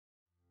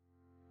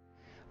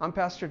I'm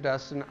Pastor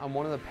Dustin. I'm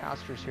one of the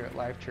pastors here at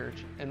Life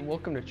Church, and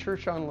welcome to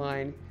Church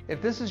Online.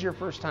 If this is your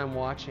first time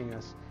watching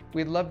us,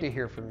 we'd love to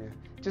hear from you.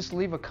 Just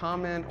leave a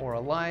comment or a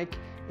like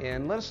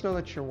and let us know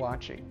that you're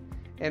watching.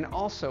 And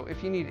also,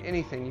 if you need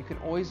anything, you can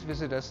always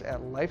visit us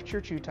at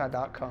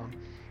lifechurchutah.com,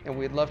 and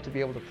we'd love to be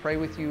able to pray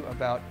with you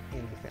about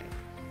anything.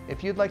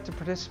 If you'd like to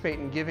participate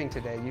in giving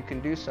today, you can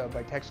do so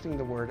by texting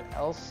the word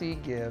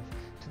LCGIVE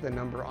to the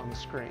number on the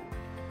screen.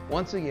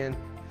 Once again,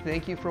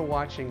 thank you for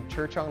watching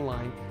Church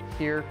Online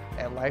here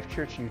at Life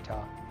Church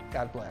Utah.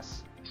 God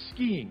bless.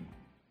 Skiing.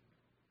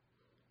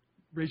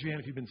 Raise your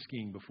hand if you've been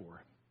skiing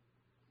before.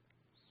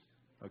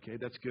 Okay,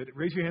 that's good.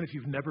 Raise your hand if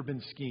you've never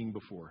been skiing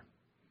before.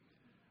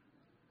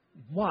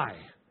 Why?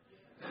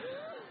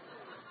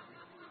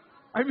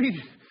 I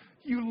mean,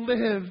 you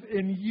live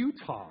in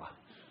Utah,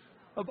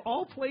 of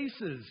all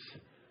places.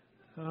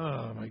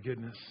 Oh, my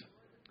goodness.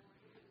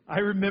 I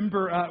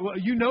remember, well,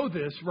 you know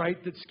this,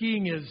 right, that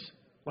skiing is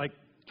like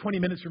 20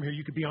 minutes from here,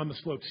 you could be on the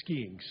slope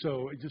skiing.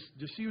 So just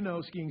so you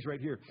know, skiing's right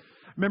here.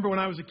 I remember when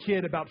I was a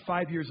kid, about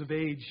 5 years of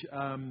age,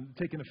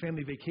 taking a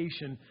family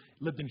vacation,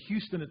 lived in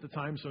Houston at the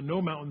time, so no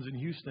mountains in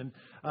Houston,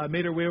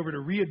 made our way over to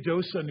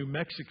Ruidoso, New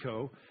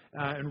Mexico,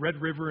 and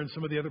Red River and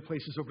some of the other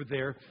places over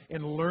there,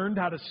 and learned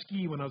how to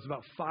ski when I was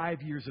about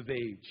 5 years of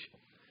age.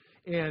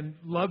 And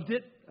loved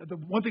it. The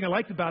one thing I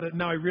liked about it,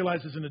 now I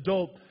realize as an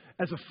adult,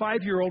 as a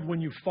 5-year-old,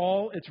 when you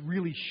fall, it's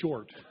really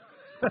short.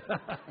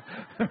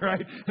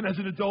 Right? And as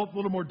an adult, a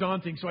little more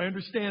daunting. So I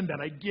understand that.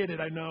 I get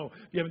it. I know.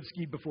 If you haven't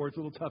skied before, it's a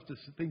little tough to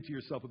think to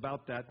yourself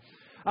about that.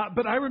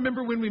 But I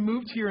remember when we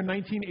moved here in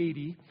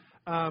 1980,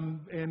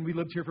 and we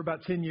lived here for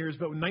about 10 years.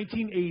 But in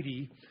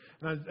 1980,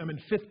 and I'm in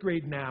 5th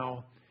grade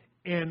now,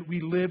 and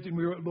we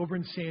were over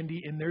in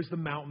Sandy, and there's the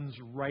mountains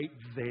right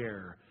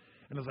there.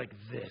 And I was like,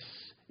 this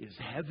is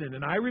heaven.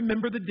 And I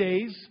remember the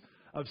days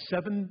of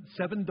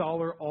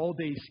 $7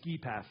 all-day ski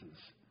passes.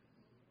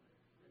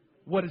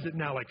 What is it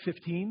now, like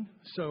 15?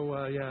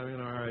 So, yeah, all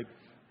right.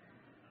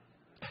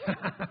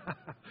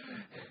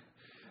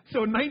 So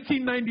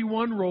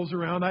 1991 rolls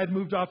around. I had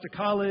moved off to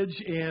college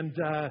and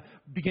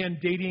began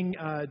dating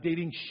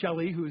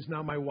Shelly, who is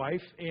now my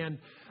wife, and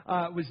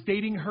was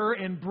dating her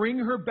and bring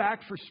her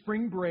back for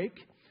spring break.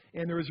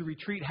 And there was a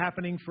retreat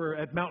happening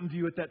at Mountain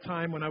View at that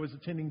time when I was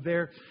attending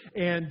there.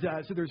 And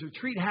so there was a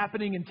retreat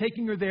happening and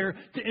taking her there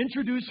to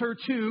introduce her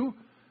to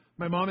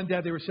my mom and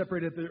dad. They were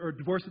separated or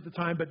divorced at the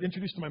time, but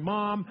introduced to my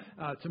mom,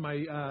 to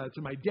my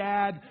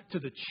dad, to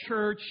the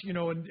church,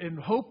 and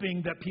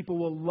hoping that people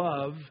will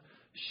love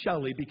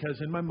Shelly,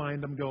 because in my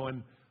mind I'm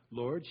going,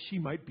 Lord, she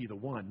might be the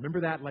one.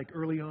 Remember that, like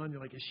early on, you're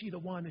like, is she the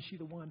one? Is she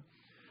the one?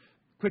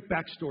 Quick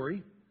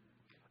backstory.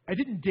 I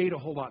didn't date a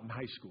whole lot in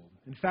high school.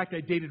 In fact, I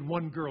dated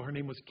one girl. Her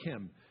name was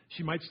Kim.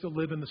 She might still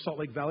live in the Salt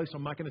Lake Valley, so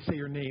I'm not going to say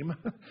her name.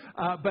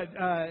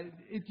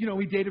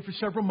 We dated for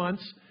several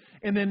months.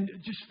 And then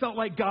just felt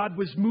like God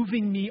was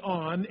moving me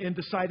on, and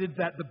decided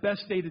that the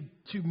best day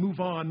to move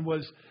on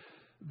was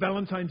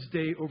Valentine's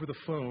Day over the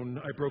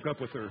phone. I broke up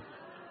with her.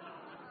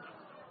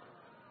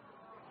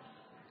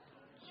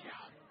 Yeah.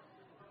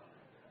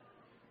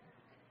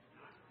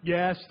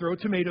 Yes, throw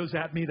tomatoes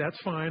at me. That's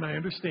fine. I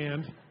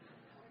understand.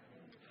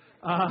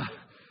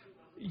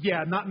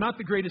 Yeah, not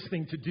the greatest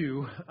thing to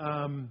do.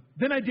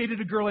 Then I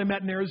dated a girl I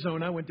met in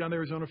Arizona. I went down to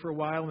Arizona for a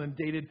while and then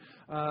dated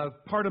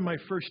part of my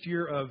first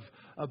year of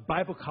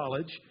Bible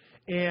college.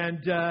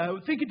 And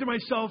thinking to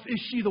myself, is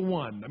she the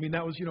one? I mean,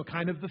 that was,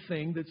 kind of the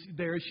thing that's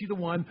there. Is she the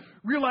one?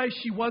 Realized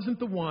she wasn't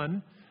the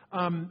one,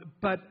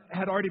 but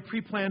had already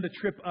pre-planned a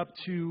trip up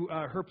to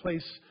her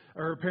place,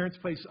 or her parents'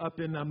 place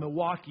up in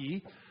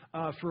Milwaukee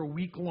for a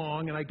week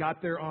long. And I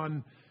got there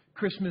on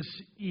Christmas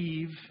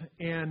Eve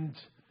and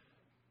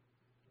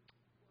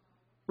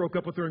broke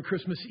up with her on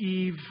Christmas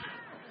Eve.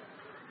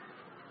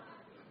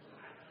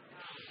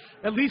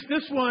 At least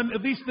this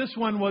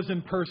one was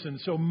in person,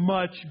 so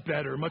much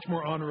better, much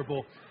more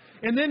honorable.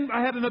 And then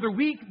I had another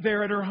week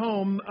there at her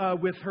home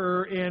with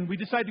her, and we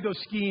decided to go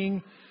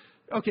skiing.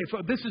 Okay,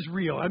 so this is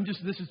real.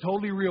 This is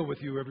totally real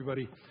with you,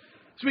 everybody.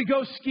 So we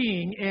go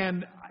skiing,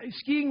 and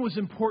skiing was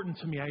important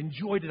to me. I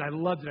enjoyed it. I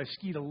loved it. I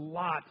skied a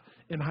lot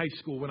in high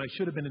school when I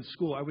should have been in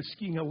school. I was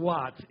skiing a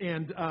lot,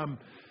 and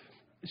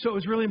so it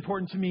was really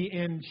important to me,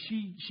 and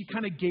she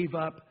kind of gave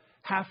up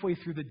halfway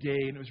through the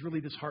day, and it was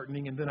really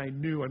disheartening, and then I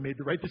knew I made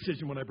the right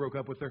decision when I broke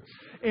up with her.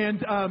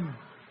 And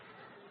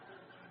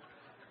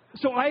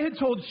so I had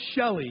told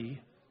Shelly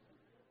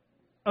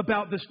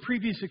about this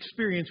previous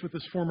experience with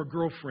this former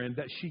girlfriend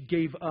that she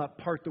gave up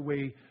part the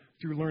way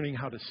through learning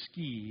how to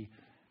ski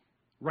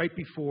right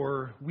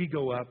before we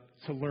go up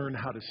to learn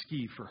how to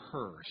ski for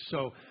her.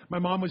 So my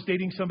mom was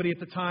dating somebody at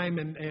the time,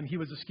 and he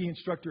was a ski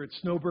instructor at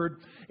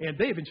Snowbird, and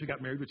they eventually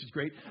got married, which is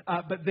great.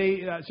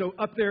 So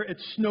up there at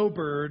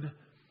Snowbird,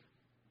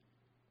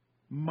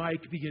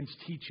 Mike begins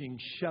teaching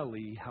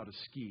Shelly how to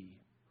ski.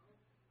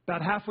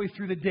 About halfway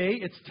through the day,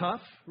 it's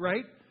tough,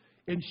 right?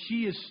 And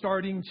she is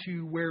starting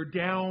to wear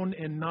down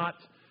and not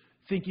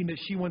thinking that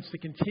she wants to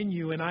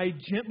continue. And I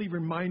gently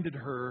reminded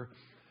her,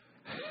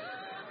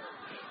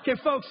 okay,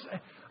 folks,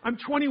 I'm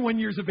 21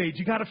 years of age.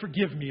 You got to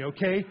forgive me,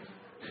 okay?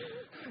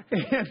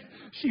 And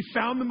she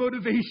found the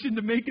motivation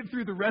to make it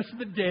through the rest of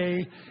the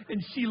day,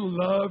 and she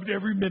loved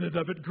every minute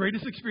of it.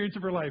 Greatest experience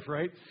of her life,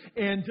 right?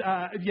 And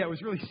it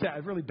was really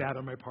sad, really bad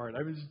on my part.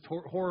 I was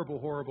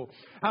horrible.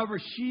 However,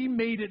 she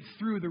made it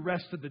through the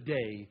rest of the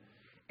day,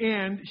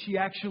 and she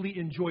actually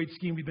enjoyed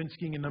skiing. We've been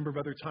skiing a number of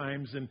other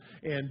times, and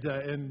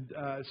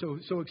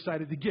so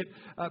excited to get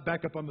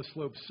back up on the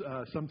slopes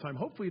sometime.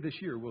 Hopefully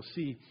this year, we'll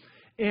see.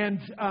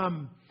 And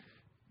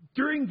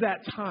during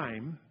that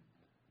time,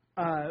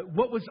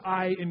 what was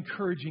I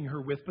encouraging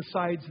her with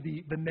besides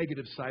the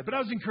negative side? But I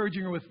was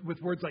encouraging her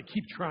with words like,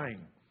 keep trying,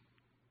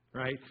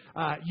 right?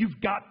 You've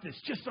got this,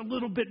 just a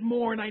little bit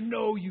more, and I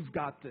know you've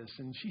got this.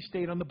 And she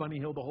stayed on the bunny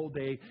hill the whole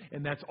day,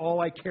 and that's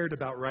all I cared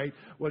about, right,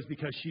 was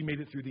because she made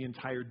it through the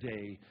entire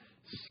day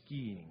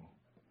skiing.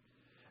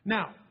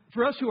 Now,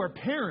 for us who are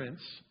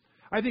parents,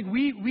 I think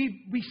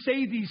we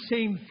say these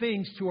same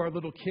things to our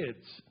little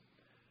kids,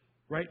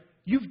 right?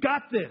 You've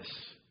got this.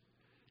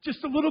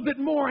 Just a little bit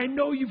more. I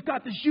know you've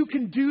got this. You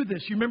can do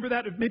this. You remember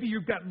that? Maybe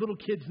you've got little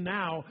kids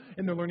now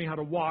and they're learning how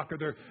to walk, or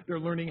they're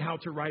learning how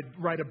to ride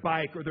a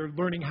bike, or they're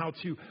learning how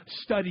to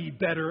study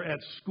better at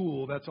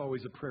school. That's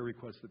always a prayer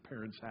request that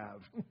parents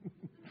have.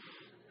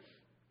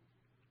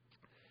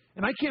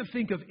 And I can't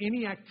think of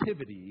any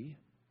activity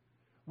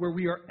where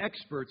we are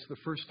experts the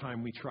first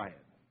time we try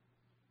it.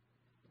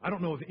 I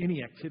don't know of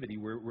any activity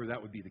where that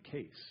would be the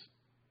case.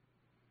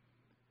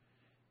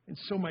 And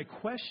so my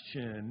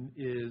question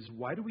is,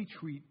 why do we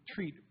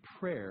treat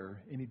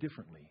prayer any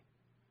differently?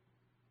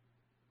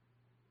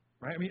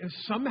 Right? I mean,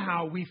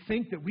 somehow we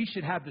think that we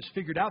should have this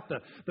figured out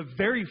the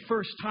very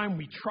first time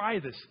we try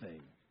this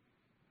thing.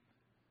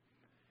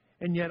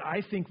 And yet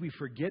I think we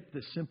forget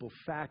the simple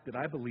fact that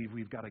I believe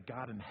we've got a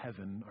God in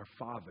heaven, our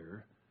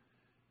Father,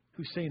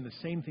 who's saying the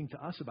same thing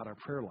to us about our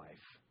prayer life.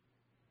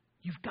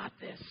 You've got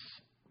this.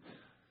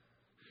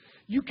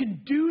 You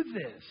can do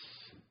this.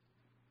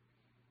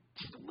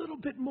 Just a little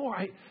bit more.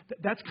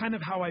 That's kind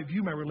of how I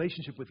view my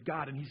relationship with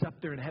God. And He's up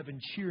there in heaven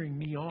cheering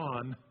me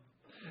on,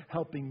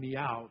 helping me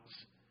out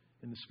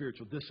in the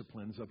spiritual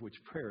disciplines, of which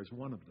prayer is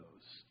one of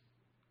those.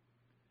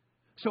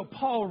 So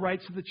Paul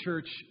writes to the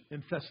church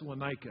in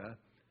Thessalonica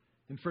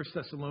in 1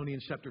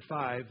 Thessalonians chapter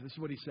 5. This is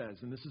what he says.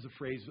 And this is a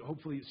phrase,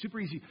 hopefully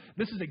super easy.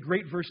 This is a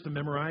great verse to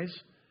memorize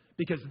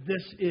because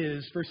this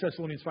is 1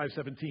 Thessalonians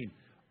 5:17.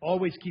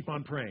 Always keep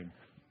on praying.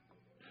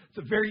 It's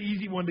a very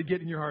easy one to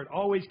get in your heart.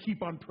 Always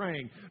keep on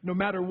praying. No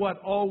matter what,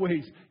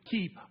 always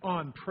keep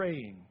on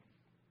praying.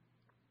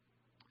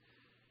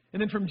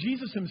 And then from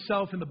Jesus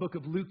himself in the book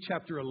of Luke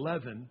chapter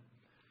 11,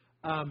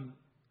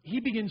 he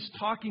begins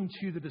talking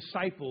to the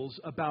disciples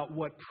about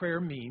what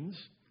prayer means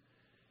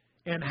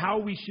and how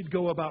we should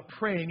go about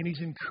praying. And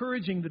he's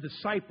encouraging the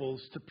disciples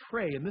to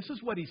pray. And this is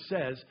what he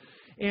says.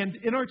 And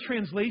in our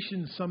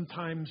translations,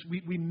 sometimes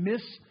we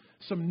miss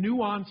some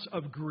nuance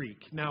of Greek.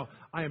 Now,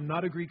 I am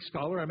not a Greek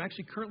scholar. I'm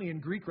actually currently in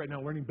Greek right now,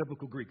 learning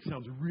biblical Greek.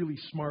 Sounds really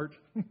smart,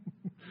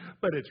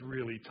 but it's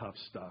really tough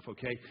stuff,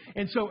 okay?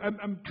 And so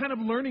I'm kind of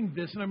learning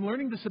this, and I'm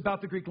learning this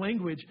about the Greek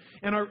language.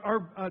 And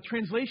our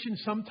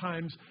translations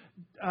sometimes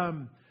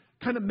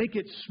kind of make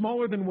it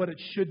smaller than what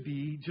it should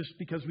be, just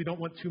because we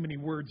don't want too many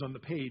words on the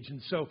page. And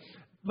so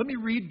let me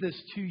read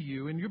this to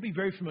you, and you'll be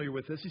very familiar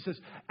with this. He says,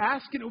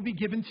 "Ask and it will be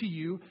given to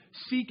you.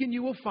 Seek and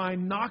you will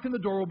find. Knock and the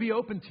door will be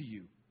open to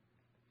you."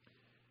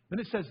 Then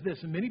it says this,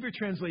 and many of your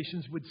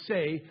translations would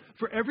say,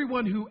 "For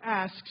everyone who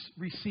asks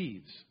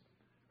receives."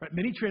 Right?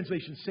 Many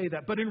translations say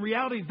that. But in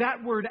reality,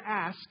 that word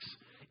asks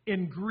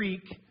in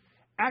Greek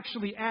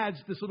actually adds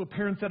this little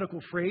parenthetical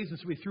phrase, and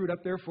so we threw it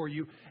up there for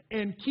you,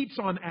 and keeps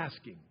on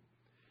asking.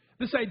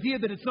 This idea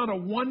that it's not a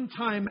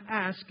one-time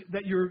ask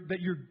that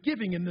you're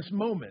giving in this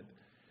moment,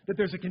 that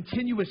there's a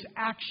continuous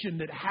action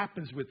that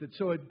happens with it.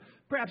 So it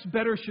perhaps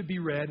better should be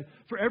read,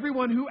 "For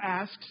everyone who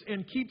asks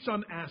and keeps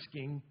on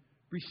asking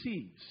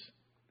receives.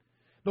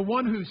 The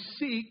one who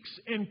seeks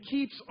and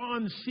keeps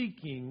on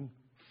seeking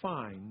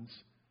finds.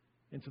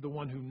 And to the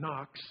one who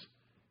knocks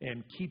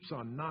and keeps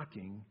on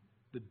knocking,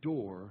 the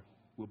door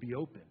will be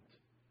opened."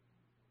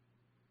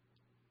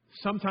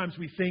 Sometimes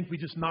we think we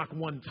just knock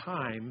one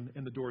time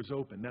and the door's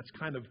open. That's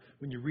kind of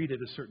when you read it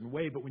a certain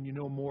way, but when you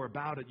know more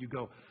about it, you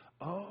go,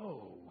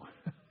 oh,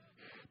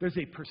 there's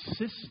a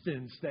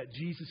persistence that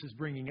Jesus is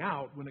bringing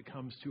out when it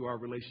comes to our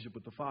relationship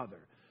with the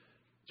Father,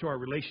 to our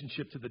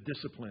relationship to the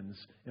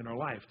disciplines in our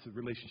life, to the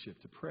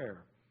relationship to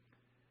prayer.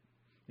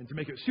 And to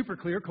make it super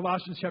clear,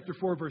 Colossians chapter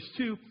 4, verse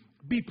 2,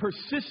 "Be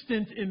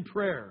persistent in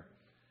prayer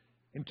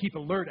and keep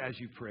alert as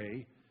you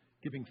pray,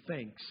 giving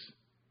thanks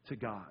to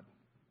God."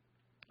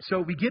 So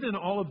we get in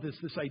all of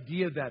this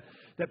idea that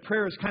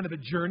prayer is kind of a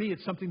journey.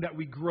 It's something that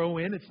we grow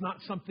in. It's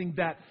not something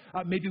that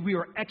maybe we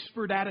are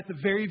expert at the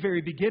very,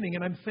 very beginning.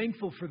 And I'm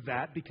thankful for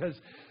that because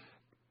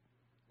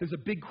there's a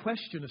big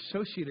question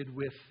associated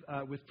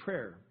with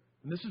prayer.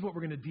 And this is what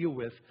we're going to deal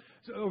with.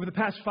 So over the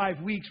past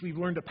 5 weeks, we've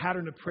learned a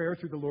pattern of prayer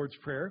through the Lord's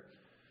Prayer.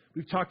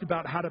 We've talked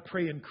about how to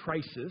pray in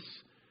crisis.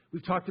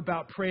 We've talked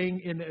about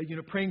praying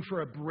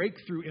for a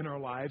breakthrough in our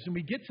lives. And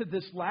we get to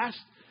this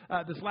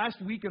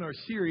last week in our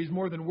series,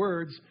 More Than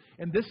Words.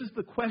 And this is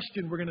the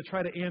question we're going to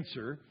try to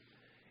answer.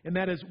 And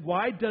that is,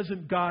 why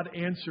doesn't God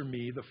answer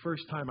me the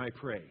first time I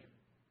pray?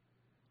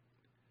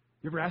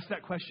 You ever asked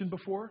that question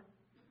before?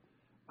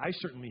 I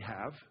certainly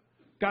have.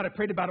 God, I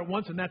prayed about it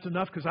once and that's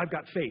enough because I've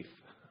got faith.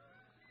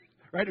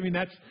 Right? I mean,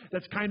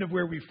 that's kind of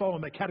where we fall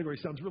in that category.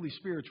 Sounds really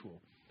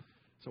spiritual.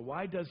 So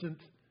why doesn't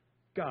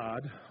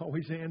God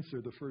always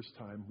answer the first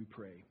time we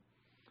pray?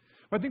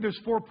 Well, I think there's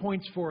 4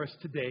 points for us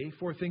today,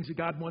 4 things that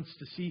God wants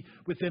to see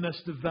within us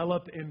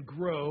develop and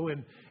grow,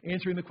 and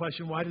answering the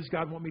question, why does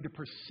God want me to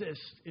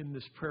persist in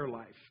this prayer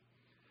life?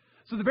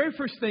 So the very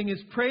first thing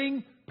is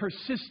praying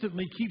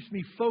persistently keeps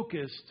me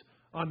focused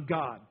on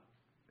God.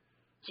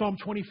 Psalm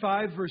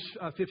 25, verse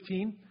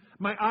 15,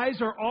 my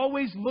eyes are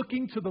always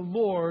looking to the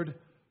Lord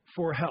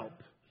for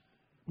help.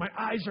 My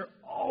eyes are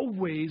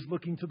always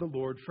looking to the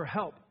Lord for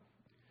help.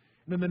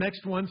 And then the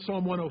next one,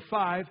 Psalm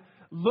 105,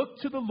 look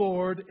to the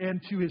Lord and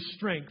to His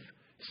strength.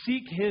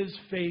 Seek His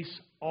face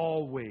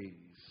always.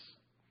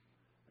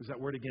 There's that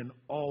word again,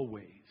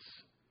 always.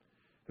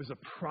 There's a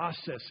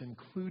process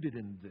included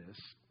in this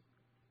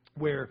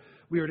where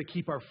we are to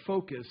keep our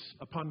focus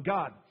upon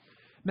God.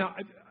 Now,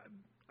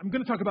 I'm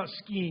going to talk about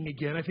skiing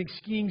again. I think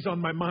skiing's on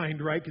my mind,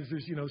 right? Because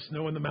there's,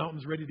 snow in the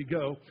mountains ready to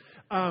go.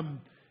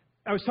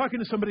 I was talking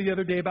to somebody the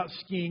other day about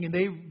skiing, and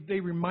they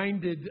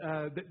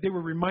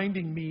were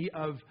reminding me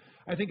of,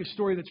 I think, a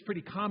story that's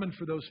pretty common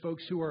for those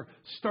folks who are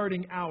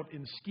starting out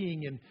in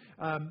skiing.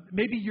 And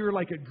maybe you're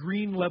like a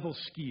green level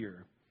skier,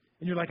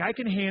 and you're like, I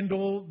can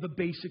handle the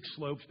basic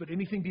slopes, but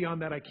anything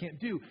beyond that I can't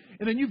do.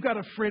 And then you've got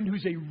a friend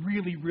who's a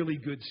really, really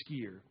good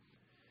skier,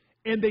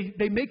 and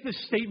they make this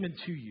statement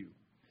to you,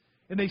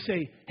 and they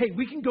say, hey,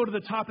 we can go to the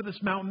top of this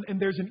mountain, and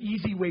there's an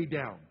easy way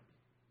down.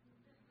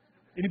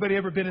 Anybody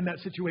ever been in that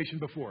situation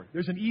before?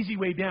 There's an easy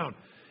way down.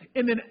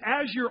 And then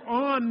as you're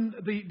on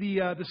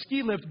the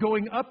ski lift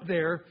going up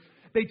there,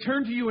 they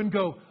turn to you and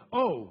go,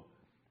 oh,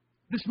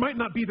 this might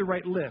not be the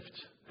right lift.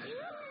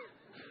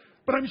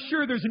 But I'm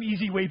sure there's an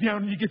easy way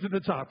down when you get to the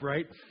top,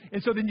 right?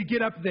 And so then you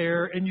get up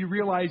there and you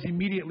realize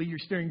immediately you're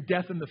staring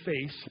death in the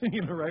face,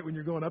 right, when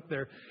you're going up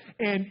there.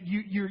 And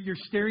you're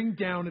staring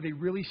down at a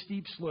really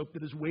steep slope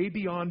that is way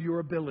beyond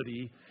your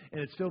ability,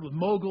 and it's filled with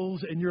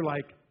moguls, and you're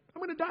like,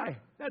 I'm going to die.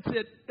 That's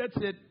it.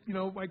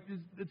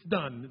 It's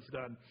done. It's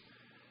done.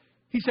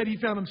 He said he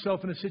found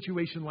himself in a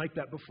situation like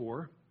that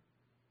before.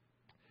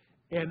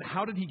 And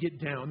how did he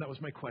get down? That was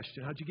my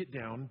question. How'd you get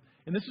down?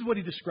 And this is what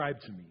he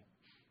described to me.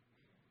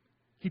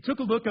 He took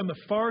a look on the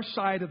far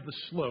side of the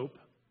slope,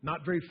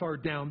 not very far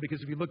down,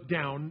 because if you look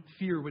down,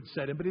 fear would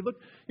set in. But he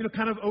looked,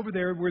 kind of over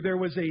there where there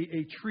was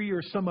a tree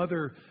or some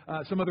other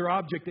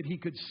object that he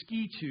could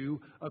ski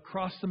to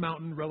across the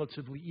mountain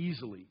relatively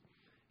easily.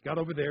 Got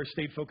over there,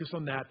 stayed focused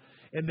on that,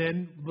 and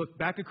then looked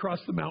back across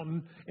the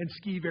mountain and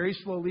ski very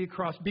slowly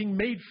across, being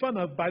made fun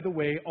of, by the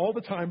way, all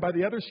the time by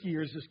the other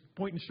skiers, just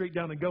pointing straight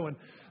down and going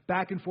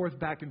back and forth,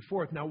 back and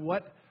forth. Now,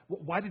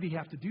 why did he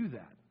have to do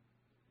that?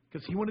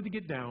 Because he wanted to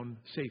get down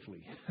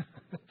safely.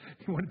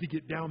 He wanted to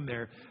get down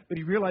there, but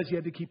he realized he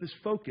had to keep his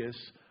focus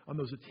on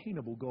those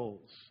attainable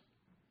goals.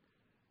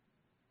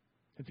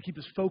 And to keep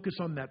his focus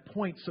on that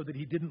point so that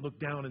he didn't look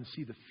down and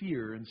see the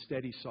fear.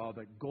 Instead, he saw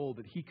that goal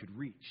that he could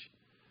reach.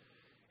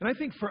 And I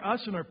think for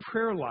us in our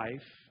prayer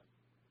life,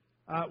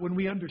 when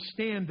we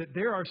understand that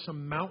there are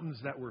some mountains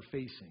that we're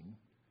facing,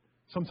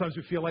 sometimes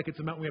we feel like it's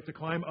a mountain we have to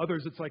climb.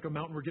 Others, it's like a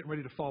mountain we're getting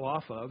ready to fall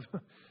off of.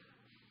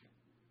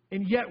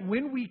 And yet,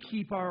 when we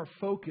keep our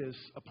focus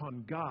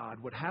upon God,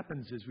 what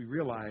happens is we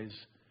realize,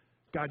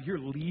 God, you're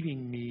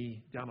leading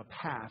me down a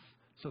path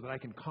so that I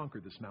can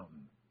conquer this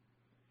mountain.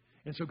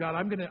 And so, God,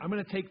 I'm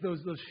going to take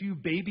those few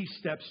baby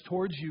steps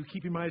towards you,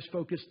 keeping my eyes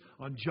focused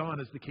on John,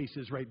 as the case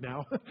is right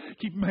now.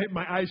 Keeping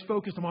my eyes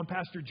focused on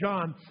Pastor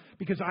John,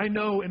 because I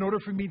know in order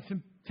for me to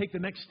take the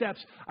next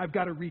steps, I've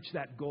got to reach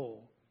that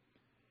goal.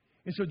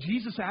 And so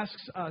Jesus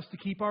asks us to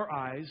keep our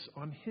eyes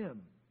on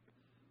Him,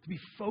 to be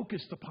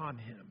focused upon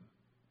Him.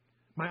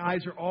 My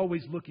eyes are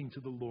always looking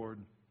to the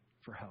Lord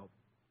for help.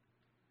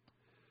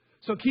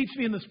 So it keeps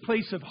me in this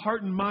place of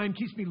heart and mind,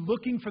 keeps me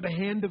looking for the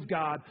hand of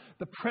God,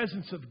 the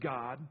presence of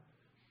God,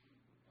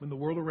 when the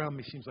world around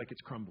me seems like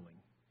it's crumbling.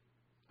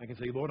 I can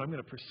say, Lord, I'm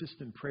going to persist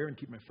in prayer and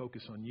keep my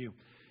focus on you.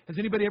 Has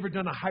anybody ever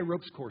done a high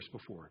ropes course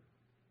before?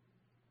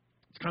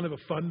 It's kind of a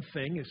fun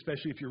thing,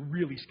 especially if you're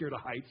really scared of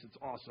heights. It's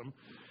awesome.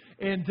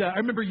 And I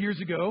remember years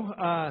ago,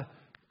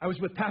 I was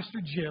with Pastor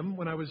Jim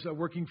when I was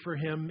working for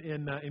him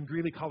in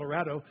Greeley,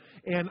 Colorado,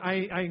 and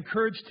I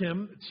encouraged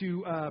him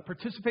to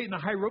participate in a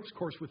high ropes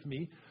course with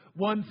me.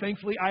 One,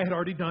 thankfully, I had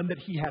already done that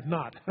he had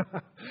not.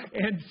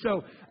 And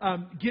so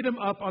get him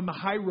up on the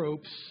high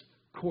ropes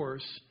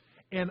course,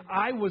 and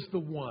I was the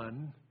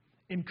one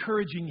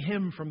encouraging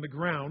him from the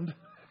ground,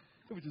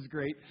 which is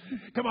great.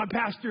 Come on,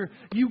 Pastor,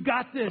 you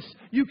got this.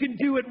 You can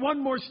do it. One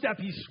more step.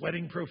 He's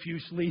sweating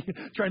profusely,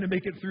 trying to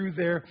make it through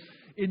there,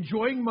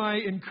 enjoying my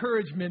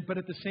encouragement, but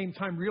at the same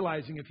time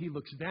realizing if he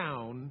looks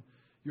down,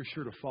 you're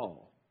sure to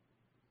fall.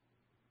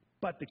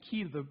 But the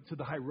key to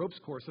the High Ropes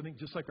course, I think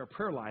just like our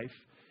prayer life,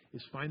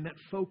 is find that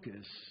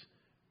focus.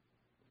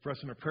 For us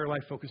in our prayer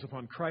life, focus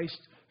upon Christ.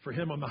 For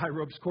him on the High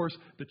Ropes course,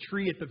 the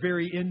tree at the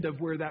very end of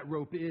where that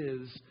rope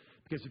is.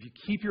 Because if you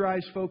keep your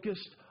eyes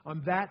focused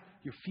on that,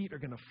 your feet are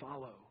going to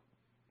follow.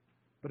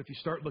 But if you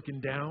start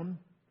looking down,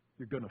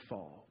 you're going to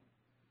fall.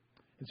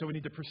 And so we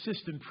need to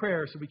persist in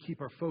prayer so we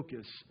keep our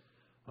focus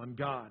on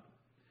God.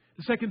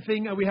 The second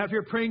thing we have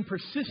here, praying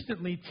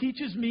persistently,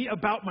 teaches me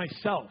about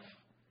myself.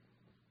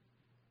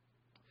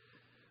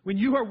 When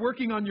you are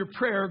working on your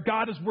prayer,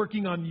 God is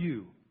working on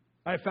you.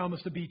 I have found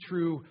this to be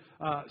true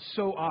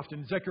so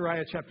often.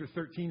 Zechariah chapter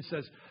 13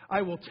 says,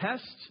 I will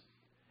test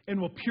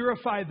and will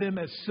purify them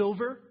as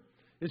silver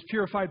is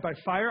purified by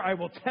fire. I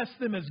will test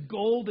them as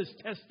gold is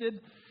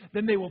tested.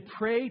 Then they will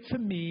pray to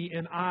me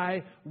and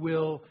I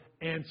will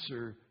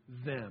answer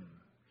them.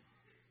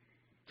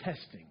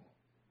 Testing.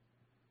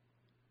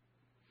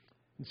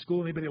 In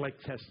school, anybody like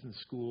tests in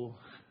school?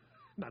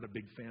 Not a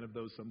big fan of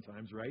those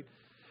sometimes, right?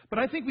 But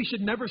I think we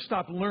should never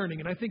stop learning.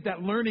 And I think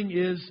that learning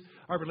is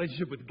our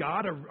relationship with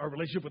God, our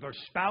relationship with our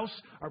spouse,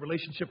 our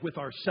relationship with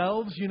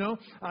ourselves,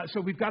 So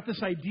we've got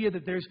this idea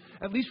that there's,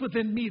 at least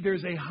within me,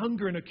 there's a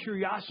hunger and a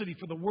curiosity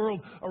for the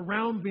world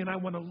around me. And I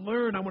want to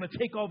learn. I want to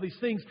take all these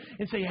things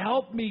and say,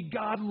 help me,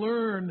 God,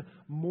 learn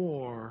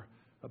more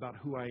about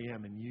who I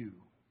am in you.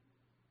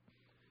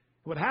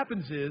 What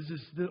happens is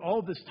that all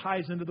of this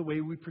ties into the way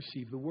we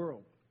perceive the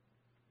world.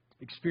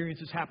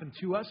 Experiences happen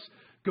to us,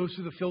 goes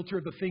through the filter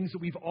of the things that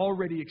we've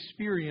already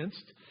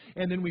experienced,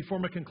 and then we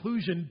form a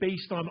conclusion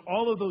based on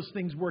all of those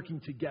things working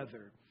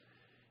together.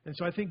 And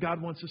so I think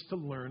God wants us to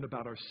learn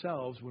about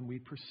ourselves when we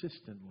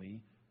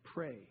persistently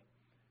pray.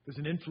 There's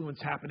an influence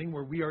happening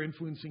where we are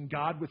influencing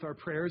God with our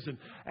prayers, and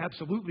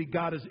absolutely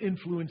God is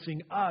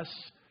influencing us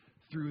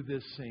through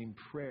this same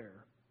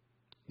prayer.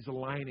 He's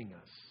aligning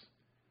us.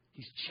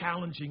 He's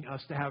challenging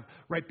us to have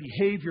right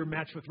behavior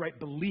matched with right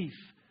belief.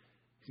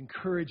 He's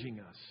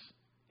encouraging us.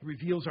 He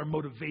reveals our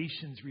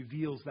motivations,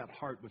 reveals that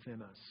heart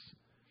within us.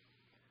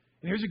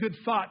 And here's a good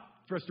thought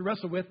for us to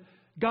wrestle with.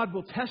 God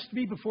will test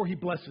me before He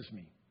blesses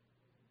me.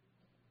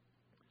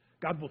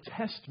 God will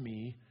test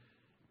me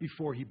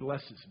before He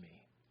blesses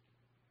me.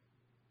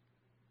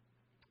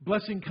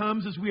 Blessing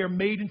comes as we are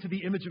made into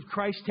the image of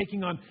Christ,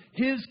 taking on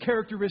His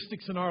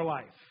characteristics in our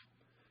life.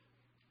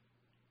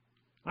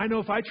 I know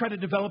if I try to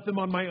develop them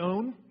on my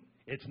own,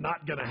 it's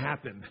not going to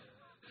happen.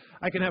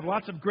 I can have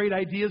lots of great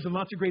ideas and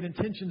lots of great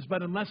intentions,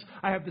 but unless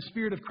I have the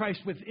Spirit of Christ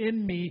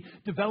within me,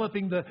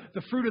 developing the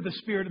fruit of the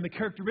Spirit and the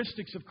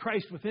characteristics of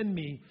Christ within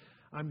me,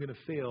 I'm going to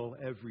fail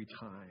every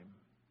time.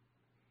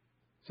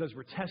 It says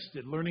we're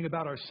tested, learning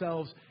about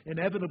ourselves.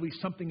 Inevitably,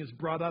 something is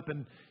brought up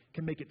and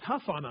can make it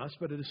tough on us,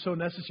 but it is so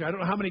necessary. I don't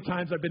know how many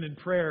times I've been in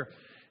prayer,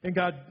 and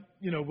God,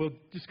 will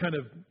just kind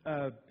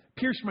of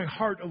pierce my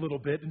heart a little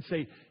bit and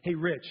say, hey,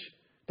 Rich,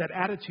 that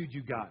attitude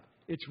you got,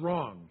 it's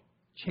wrong.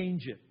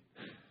 Change it.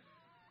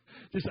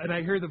 And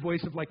I hear the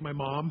voice of like my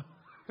mom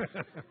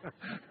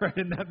right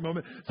in that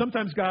moment.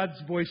 Sometimes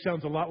God's voice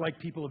sounds a lot like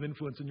people of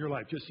influence in your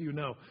life, just so you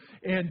know.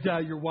 And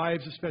your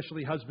wives,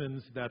 especially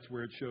husbands, that's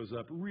where it shows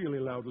up really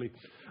loudly.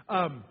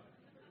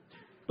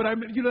 But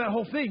I'm, that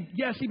whole thing.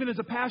 Yes, even as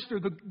a pastor,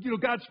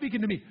 God's speaking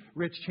to me.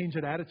 Rich, change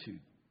that attitude.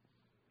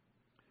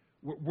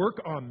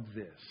 Work on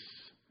this.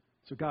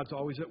 So God's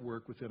always at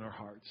work within our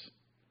hearts.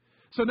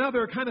 So now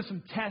there are kind of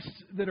some tests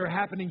that are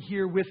happening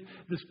here with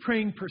this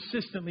praying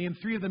persistently, and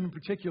three of them in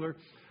particular.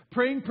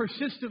 Praying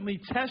persistently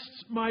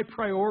tests my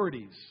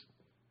priorities.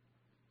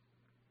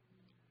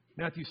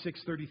 Matthew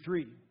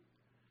 6:33.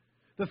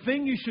 The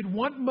thing you should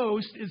want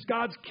most is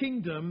God's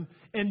kingdom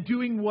and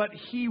doing what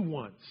He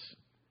wants.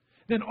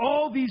 Then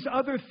all these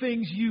other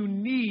things you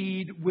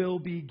need will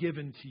be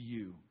given to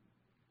you.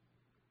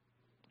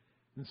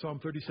 In Psalm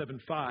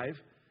 37:5,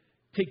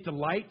 take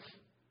delight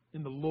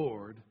in the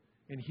Lord,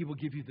 and He will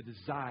give you the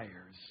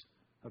desires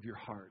of your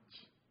heart.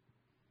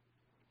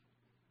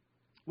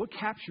 What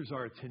captures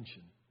our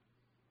attention?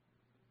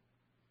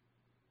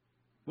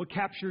 What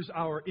captures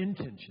our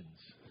intentions?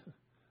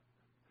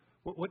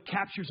 What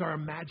captures our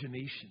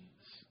imaginations?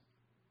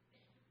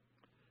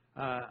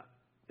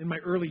 In my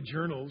early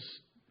journals,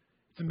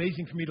 it's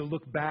amazing for me to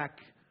look back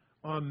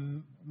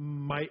on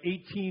my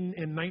 18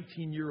 and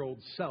 19-year-old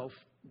self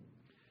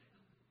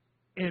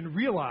and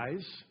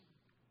realize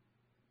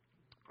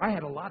I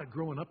had a lot of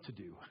growing up to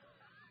do.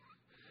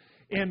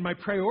 And my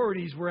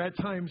priorities were at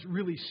times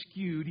really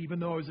skewed, even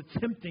though I was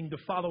attempting to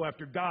follow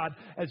after God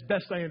as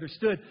best I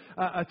understood.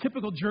 A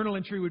typical journal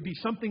entry would be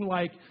something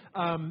like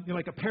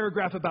a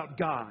paragraph about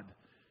God.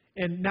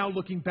 And now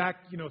looking back,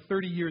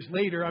 30 years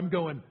later, I'm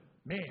going,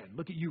 man,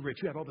 look at you,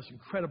 Rich. You have all this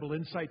incredible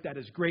insight. That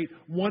is great.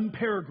 One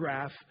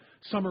paragraph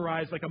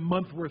summarized like a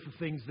month worth of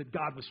things that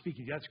God was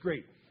speaking. That's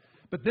great.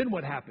 But then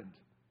what happened?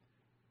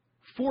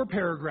 4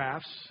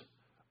 paragraphs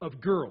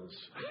of girls.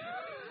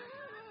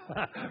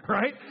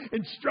 right?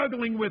 And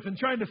struggling with and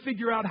trying to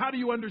figure out, how do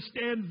you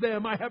understand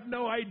them? I have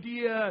no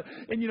idea.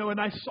 And, and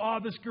I saw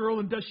this girl,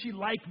 and does she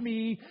like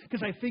me?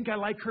 Because I think I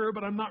like her,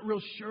 but I'm not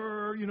real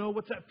sure.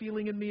 What's that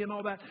feeling in me and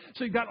all that?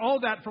 So you got all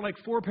that for like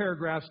 4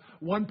 paragraphs,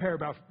 one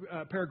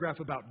paragraph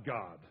about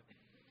God.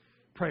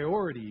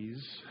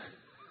 Priorities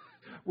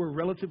were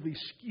relatively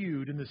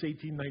skewed in this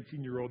 18,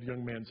 19-year-old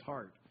young man's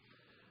heart.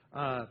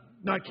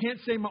 Now, I can't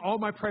say all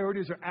my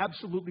priorities are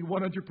absolutely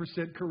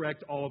 100%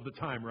 correct all of the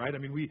time, right? I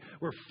mean,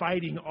 we're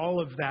fighting all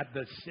of that,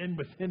 the sin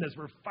within us.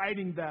 We're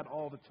fighting that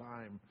all the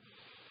time.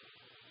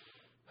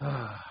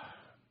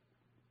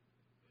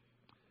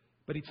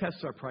 But he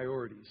tests our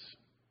priorities.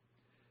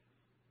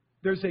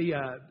 There's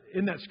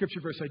in that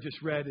scripture verse I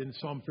just read in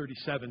Psalm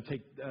 37,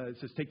 it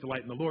says, take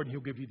delight in the Lord, and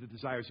he'll give you the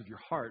desires of your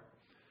heart.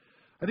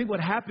 I think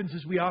what happens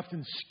is we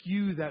often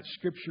skew that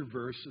scripture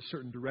verse a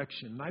certain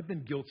direction. And I've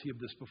been guilty of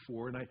this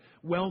before, and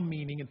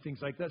well-meaning and things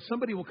like that.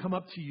 Somebody will come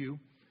up to you,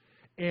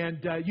 and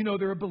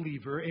they're a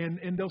believer,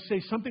 and they'll say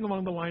something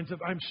along the lines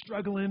of, I'm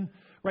struggling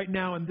right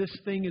now, and this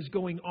thing is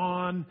going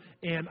on,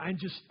 and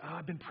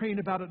I've been praying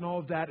about it and all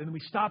of that. And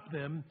we stop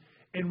them,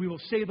 and we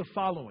will say the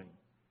following.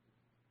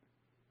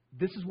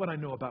 This is what I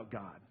know about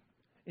God,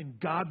 and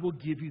God will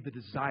give you the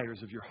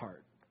desires of your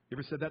heart. You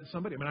ever said that to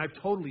somebody? I mean, I've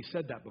totally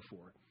said that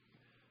before.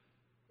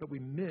 But we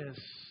miss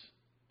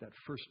that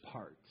first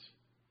part.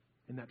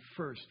 And that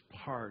first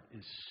part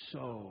is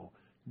so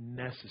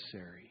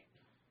necessary.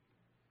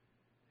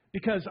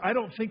 Because I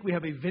don't think we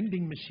have a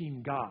vending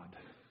machine God.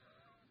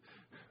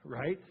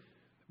 Right?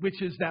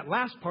 Which is that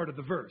last part of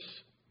the verse.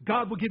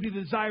 God will give you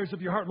the desires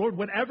of your heart. Lord,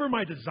 whatever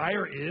my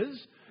desire is,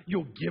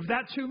 you'll give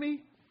that to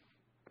me?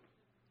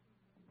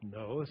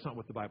 No, that's not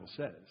what the Bible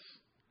says.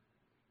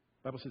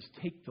 The Bible says,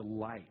 take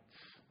delight.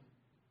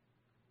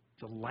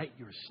 Delight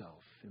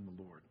yourself in the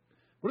Lord.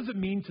 What does it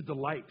mean to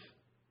delight?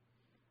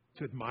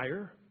 To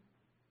admire,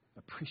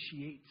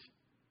 appreciate,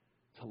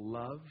 to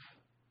love,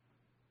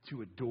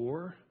 to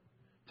adore,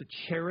 to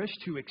cherish,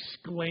 to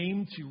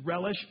exclaim, to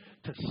relish,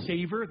 to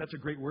savor. That's a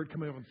great word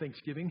coming up on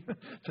Thanksgiving.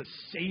 To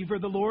savor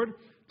the Lord,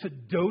 to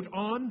dote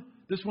on.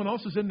 This one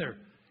also is in there.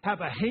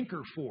 Have a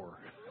hanker for.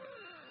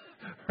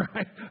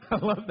 Right? I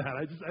love that.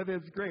 I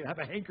think it's great. Have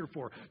a hanker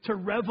for. To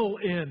revel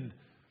in.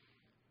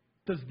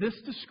 Does this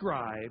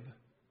describe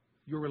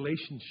your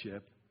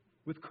relationship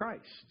with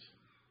Christ?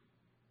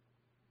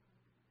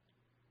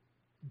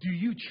 Do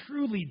you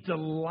truly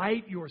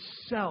delight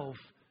yourself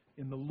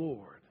in the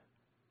Lord?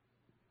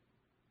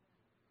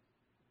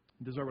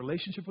 Does our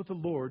relationship with the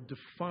Lord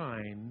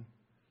define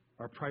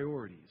our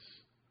priorities?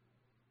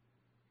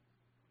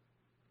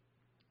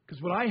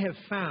 Because what I have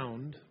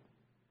found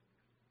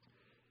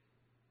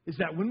is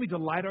that when we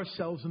delight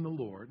ourselves in the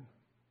Lord,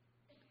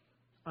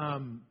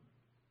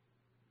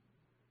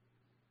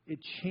 it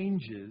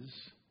changes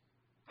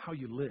how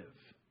you live.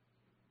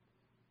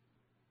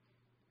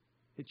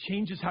 It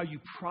changes how you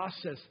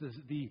process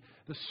the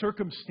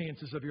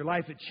circumstances of your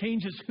life. It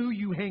changes who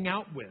you hang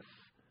out with,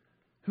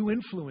 who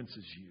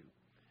influences you.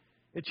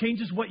 It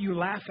changes what you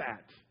laugh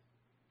at.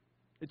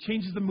 It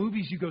changes the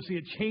movies you go see.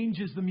 It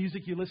changes the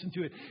music you listen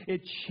to.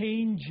 It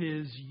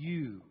changes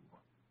you.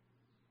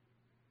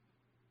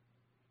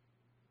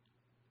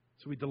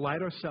 So we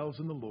delight ourselves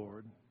in the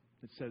Lord.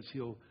 It says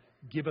He'll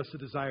give us the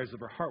desires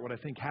of our heart. What I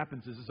think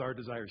happens is our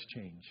desires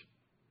change.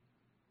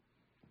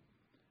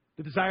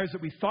 The desires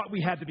that we thought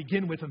we had to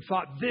begin with and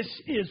thought, this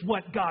is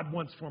what God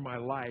wants for my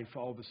life,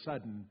 all of a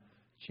sudden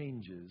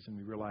changes. And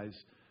we realize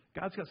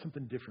God's got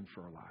something different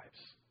for our lives.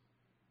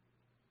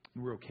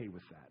 And we're okay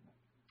with that.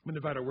 I'm going to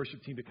invite our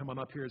worship team to come on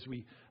up here as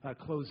we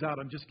close out.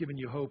 I'm just giving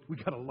you hope.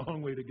 We've got a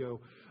long way to go.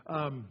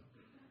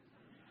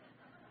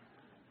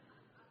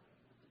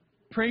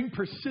 Praying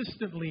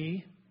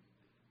persistently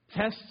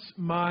tests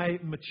my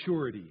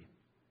maturity.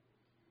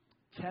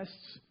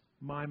 Tests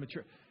my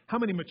maturity. How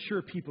many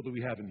mature people do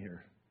we have in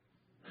here?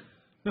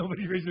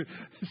 Nobody raises their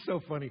hand. It's so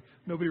funny.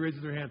 Nobody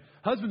raises their hand.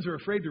 Husbands are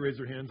afraid to raise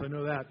their hands. I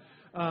know that.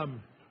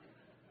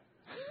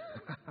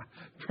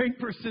 Praying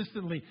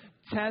persistently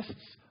tests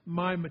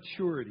my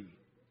maturity.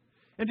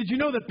 And did you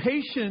know that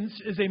patience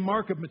is a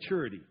mark of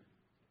maturity?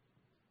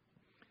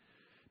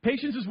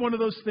 Patience is one of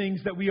those things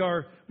that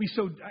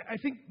I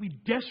think we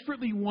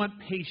desperately want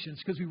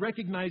patience because we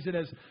recognize it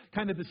as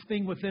kind of this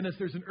thing within us.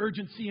 There's an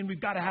urgency and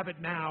we've got to have it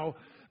now.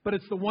 But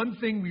it's the one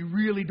thing we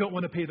really don't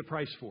want to pay the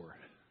price for.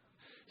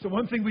 It's the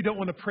one thing we don't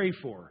want to pray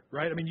for,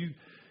 right? I mean, you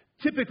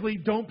typically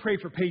don't pray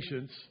for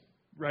patience,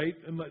 right?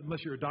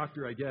 Unless you're a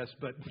doctor, I guess.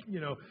 But,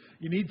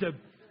 you need to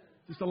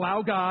just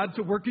allow God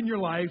to work in your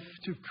life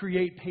to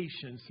create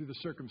patience through the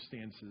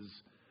circumstances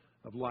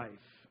of life.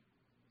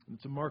 And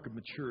it's a mark of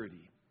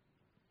maturity.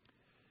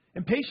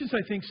 And patience,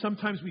 I think,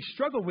 sometimes we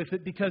struggle with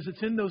it because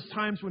it's in those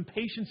times when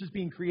patience is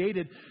being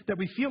created that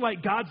we feel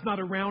like God's not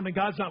around and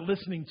God's not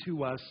listening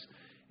to us.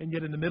 And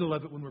yet in the middle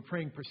of it, when we're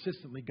praying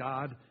persistently,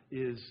 God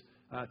is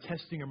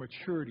testing our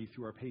maturity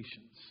through our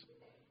patience.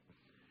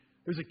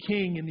 There's a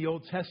king in the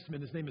Old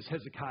Testament. His name is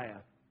Hezekiah.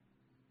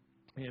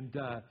 And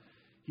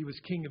he was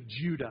king of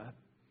Judah.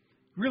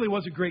 He really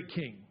was a great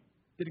king.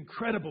 did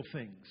incredible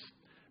things,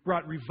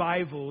 brought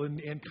revival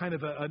and kind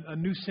of a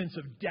new sense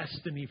of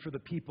destiny for the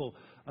people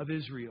of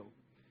Israel.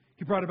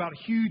 He brought about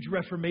huge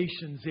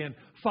reformations and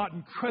fought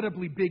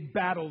incredibly big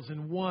battles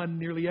and won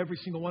nearly every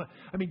single one.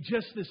 I mean,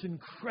 just this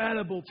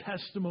incredible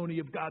testimony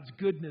of God's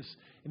goodness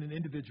in an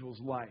individual's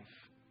life.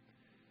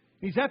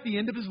 He's at the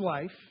end of his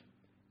life,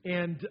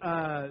 and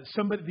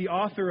the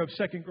author of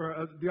Second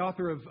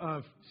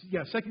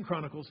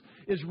Chronicles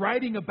is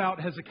writing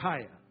about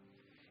Hezekiah,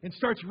 and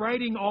starts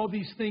writing all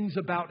these things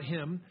about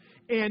him.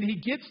 And he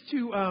gets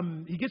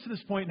to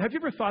this point. And have you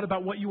ever thought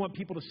about what you want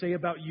people to say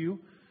about you?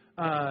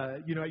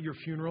 At your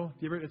funeral.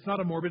 It's not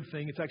a morbid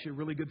thing. It's actually a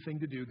really good thing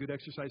to do, good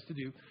exercise to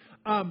do.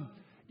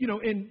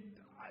 And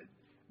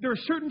there are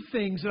certain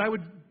things that I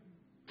would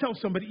tell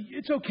somebody,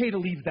 it's okay to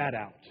leave that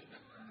out.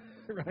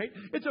 Right?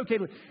 It's okay.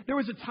 There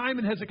was a time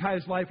in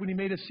Hezekiah's life when he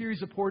made a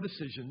series of poor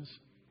decisions,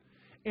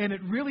 and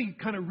it really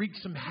kind of wreaked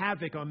some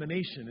havoc on the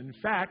nation. And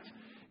in fact,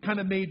 kind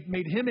of made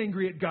him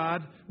angry at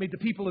God, made the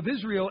people of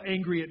Israel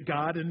angry at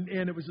God, and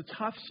it was a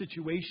tough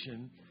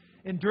situation.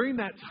 And during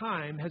that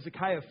time,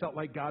 Hezekiah felt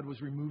like God was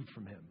removed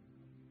from him.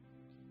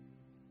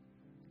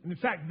 And in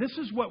fact, this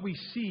is what we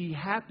see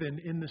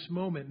happen in this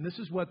moment. And this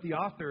is what the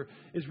author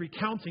is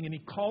recounting. And he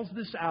calls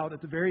this out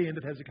at the very end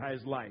of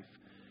Hezekiah's life,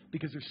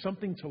 because there's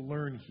something to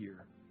learn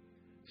here.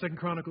 2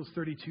 Chronicles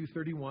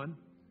 32:31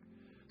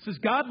 says,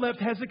 God left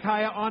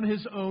Hezekiah on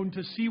his own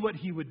to see what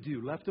he would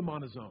do. Left him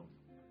on his own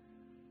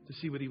to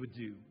see what he would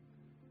do.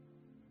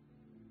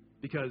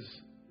 Because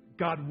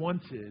God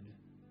wanted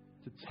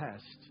to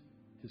test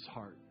his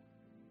heart.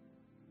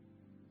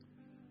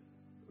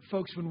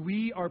 Folks, when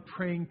we are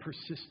praying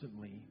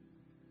persistently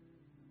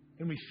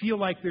and we feel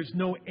like there's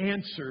no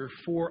answer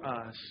for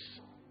us,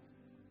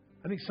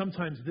 I think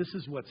sometimes this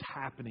is what's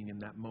happening in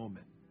that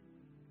moment.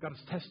 God is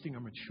testing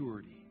our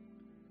maturity.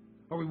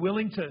 Are we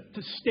willing to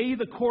stay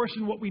the course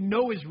in what we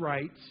know is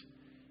right,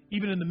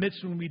 even in the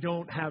midst when we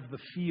don't have the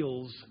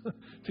feels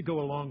to go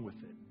along with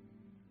it?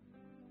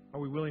 Are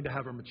we willing to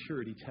have our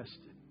maturity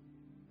tested?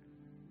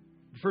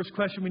 The first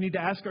question we need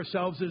to ask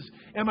ourselves is,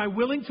 am I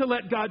willing to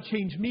let God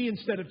change me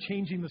instead of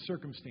changing the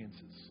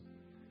circumstances?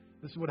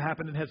 This is what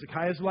happened in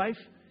Hezekiah's life.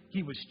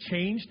 He was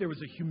changed. There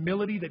was a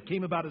humility that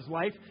came about his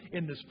life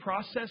in this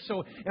process.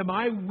 So am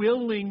I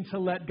willing to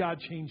let God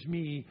change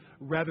me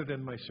rather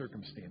than my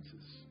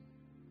circumstances?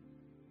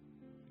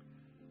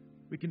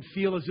 We can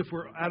feel as if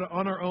we're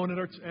on our own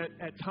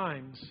at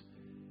times,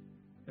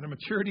 and our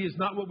maturity is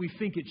not what we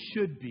think it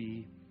should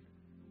be,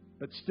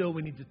 but still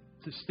we need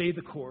to stay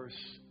the course,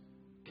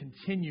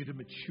 continue to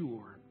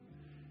mature.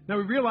 Now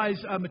we realize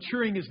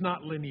maturing is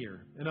not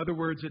linear. In other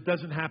words, it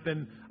doesn't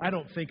happen, I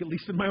don't think, at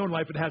least in my own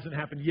life, it hasn't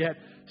happened yet,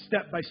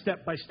 step by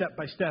step by step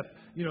by step.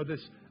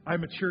 I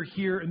mature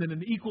here, and then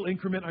in equal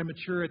increment, I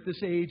mature at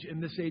this age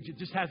and this age. It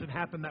just hasn't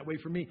happened that way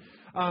for me.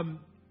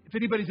 If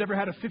anybody's ever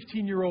had a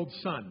 15-year-old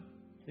son,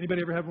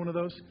 anybody ever have one of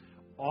those?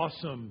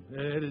 Awesome.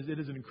 It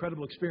is an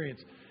incredible experience.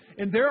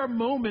 And there are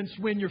moments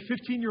when your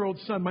 15-year-old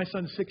son, my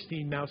son's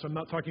 16 now, so I'm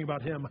not talking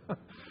about him.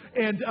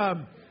 And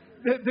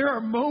there are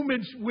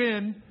moments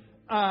when,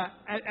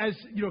 as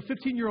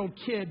 15-year-old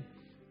kid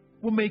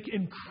will make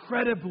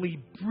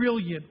incredibly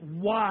brilliant,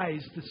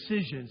 wise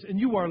decisions. And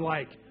you are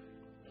like,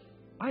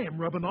 I am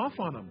rubbing off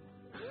on him.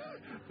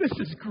 This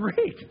is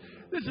great.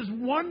 This is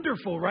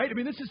wonderful, right? I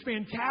mean, this is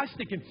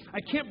fantastic. And I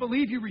can't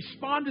believe you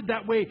responded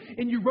that way.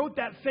 And you wrote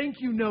that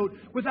thank you note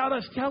without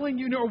us telling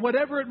you, or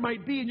whatever it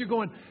might be. And you're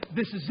going,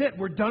 this is it.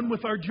 We're done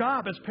with our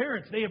job as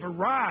parents. They have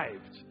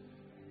arrived.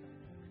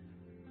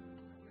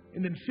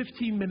 And then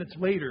 15 minutes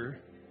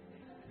later,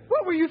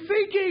 what were you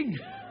thinking?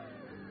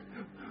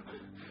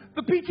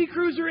 The PT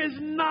Cruiser is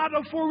not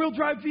a four-wheel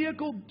drive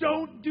vehicle.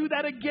 Don't do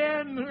that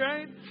again,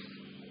 right?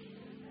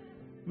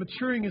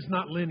 Maturing is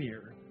not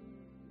linear.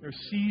 There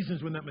are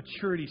seasons when that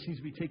maturity seems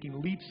to be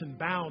taking leaps and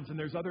bounds, and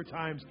there's other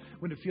times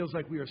when it feels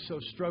like we are so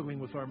struggling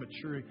with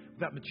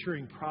that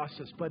maturing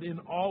process. But in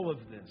all of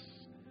this,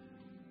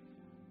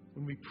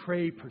 when we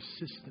pray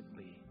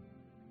persistently,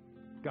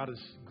 God is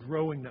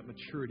growing that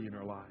maturity in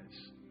our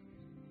lives.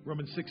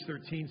 Romans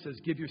 6:13 says,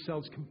 give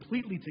yourselves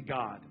completely to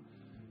God,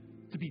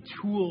 to be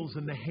tools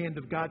in the hand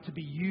of God, to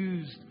be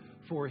used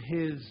for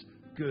His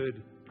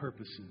good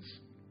purposes.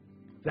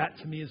 That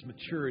to me is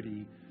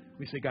maturity.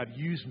 We say, God,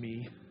 use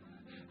me.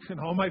 And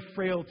all my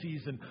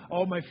frailties and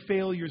all my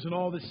failures and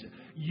all this,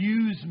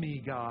 use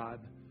me,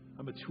 God.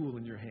 I'm a tool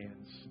in your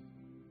hands.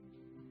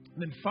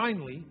 And then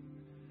finally,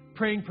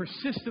 praying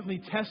persistently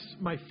tests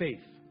my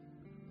faith.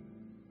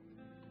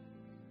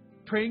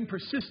 Praying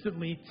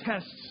persistently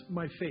tests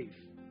my faith.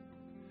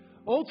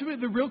 Ultimately,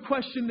 the real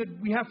question that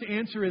we have to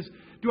answer is,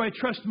 do I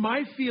trust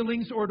my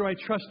feelings or do I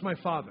trust my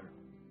Father?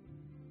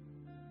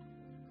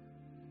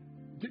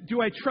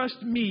 Do I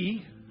trust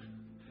me,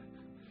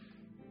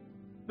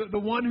 the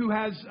one who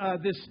has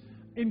this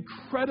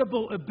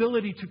incredible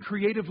ability to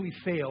creatively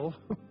fail,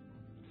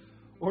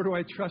 or do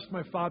I trust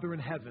my Father in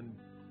heaven,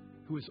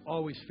 who is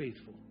always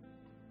faithful,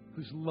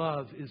 whose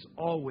love is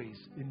always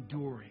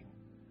enduring,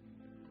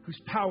 whose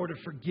power to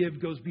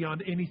forgive goes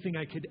beyond anything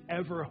I could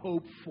ever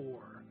hope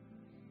for?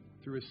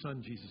 through His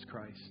Son, Jesus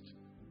Christ?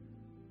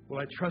 Will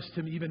I trust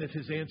Him even if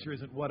His answer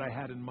isn't what I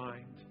had in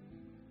mind?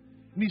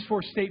 In these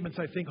 4 statements,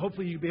 I think,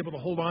 hopefully you'll be able to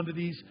hold on to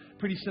these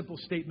pretty simple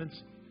statements.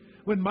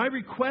 When my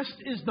request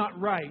is not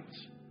right,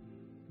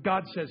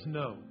 God says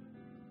no.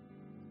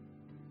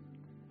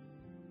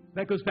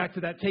 That goes back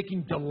to that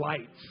taking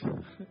delight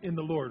in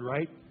the Lord,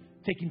 right?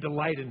 Taking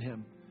delight in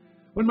Him.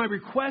 When my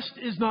request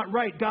is not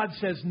right, God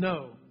says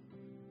no.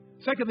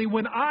 Secondly,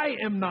 when I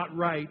am not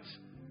right,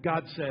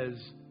 God says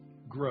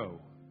grow.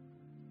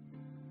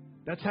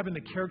 That's having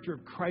the character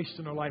of Christ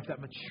in our life, that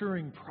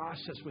maturing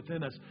process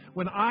within us.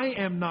 When I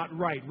am not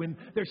right, when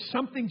there's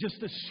something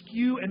just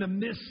askew and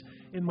amiss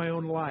in my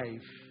own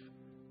life,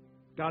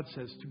 God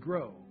says to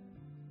grow.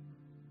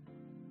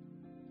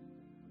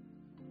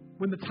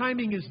 When the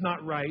timing is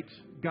not right,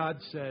 God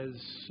says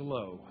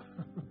slow.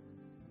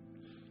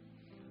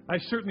 I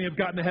certainly have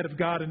gotten ahead of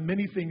God in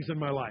many things in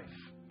my life.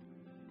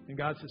 And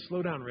God says,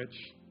 slow down, Rich.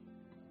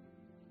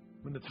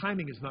 When the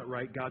timing is not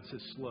right, God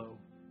says slow.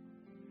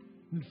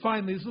 And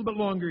finally, it's a little bit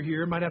longer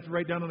here. Might have to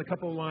write down on a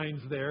couple of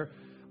lines there.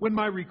 When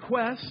my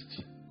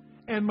request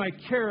and my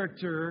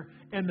character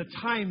and the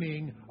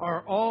timing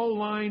are all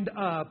lined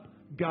up,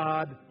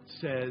 God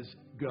says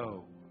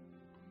go.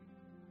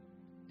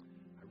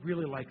 I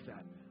really like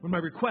that. When my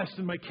request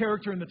and my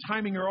character and the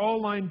timing are all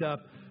lined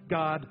up,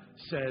 God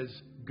says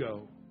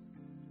go.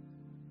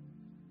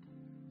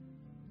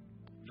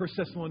 1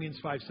 Thessalonians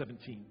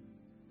 5:17.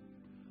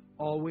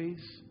 Always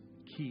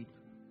keep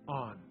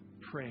on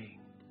praying.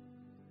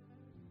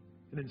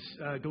 And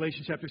in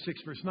Galatians chapter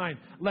 6, verse 9,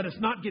 let us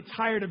not get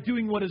tired of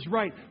doing what is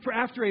right, for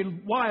after a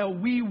while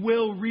we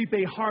will reap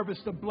a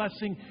harvest of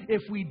blessing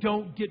if we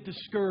don't get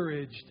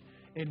discouraged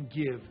and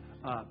give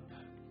up.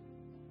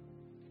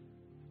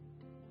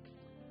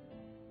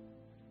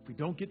 If we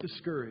don't get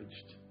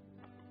discouraged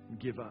and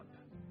give up.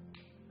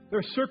 There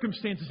are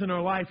circumstances in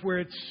our life where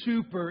it's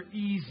super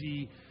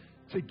easy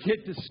to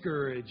get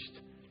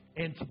discouraged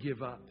and to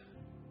give up.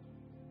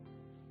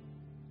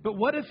 But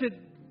what if it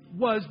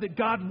was that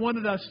God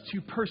wanted us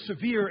to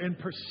persevere and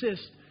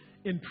persist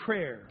in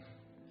prayer?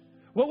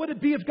 What would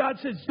it be if God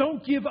says,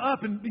 don't give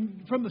up,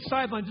 and from the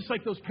sideline, just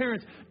like those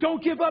parents,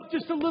 don't give up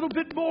just a little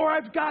bit more,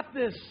 I've got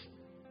this.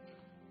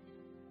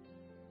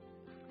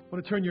 I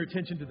want to turn your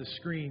attention to the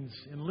screens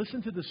and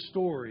listen to the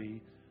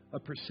story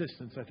of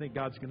persistence. I think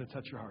God's going to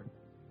touch your heart.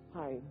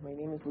 Hi, my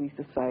name is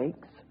Lisa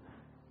Sykes,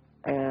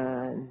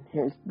 and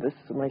this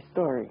is my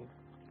story.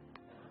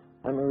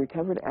 I'm a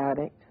recovered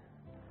addict.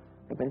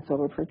 I've been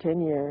sober for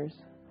 10 years,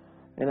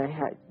 and I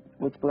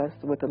was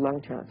blessed with a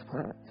lung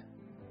transplant.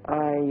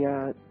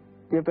 I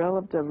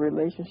developed a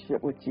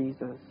relationship with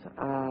Jesus,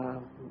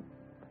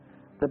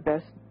 the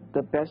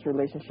best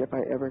relationship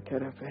I ever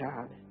could have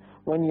had.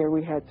 One year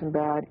we had some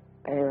bad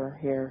air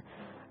here,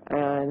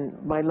 and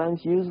my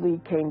lungs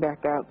usually came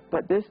back out,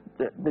 but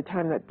the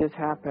time that this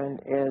happened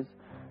is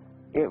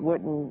they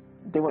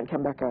wouldn't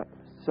come back up.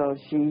 So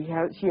she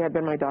had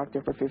been my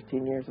doctor for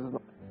 15 years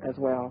as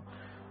well,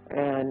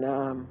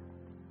 and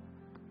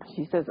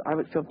she says, I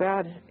would feel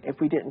bad if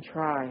we didn't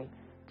try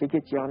to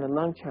get you on a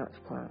lung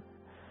transplant.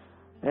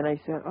 And I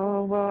said,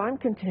 oh, well, I'm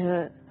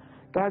content.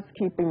 God's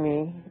keeping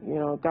me. You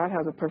know, God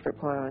has a perfect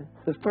plan.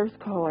 The first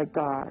call I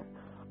got,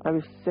 I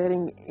was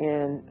sitting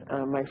in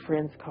my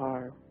friend's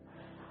car,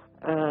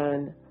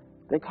 and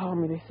they called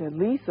me. They said,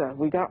 Lisa,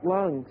 we got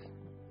lungs.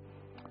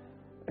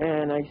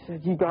 And I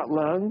said, you got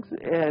lungs?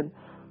 And,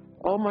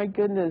 oh, my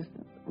goodness,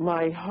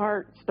 my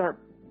heart started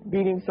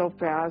beating so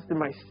fast, and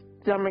my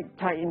stomach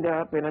tightened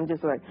up, and I'm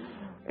just like,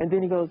 and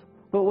then he goes,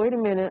 but wait a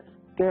minute,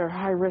 they're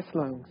high-risk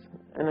lungs.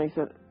 And I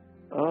said,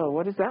 oh,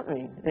 what does that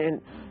mean?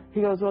 And he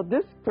goes, well,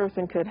 this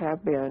person could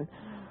have been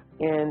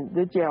in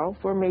the jail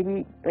for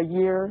maybe a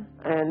year,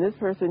 and this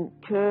person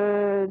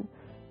could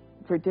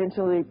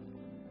potentially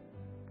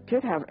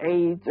have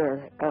AIDS,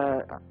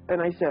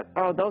 and I said,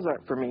 oh, those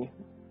aren't for me.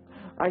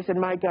 I said,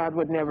 my God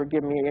would never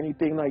give me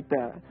anything like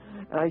that.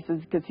 And I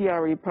said, because He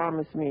already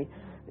promised me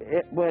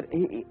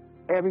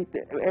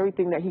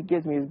everything that He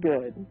gives me is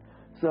good.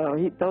 So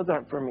those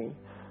aren't for me.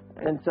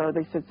 And so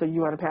they said, so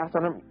you want to pass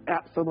on them?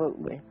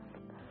 Absolutely.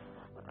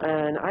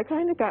 And I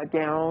kind of got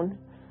down.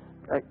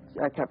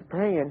 I kept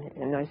praying,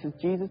 and I said,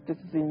 Jesus, this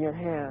is in your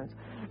hands.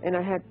 And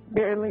I had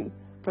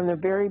from the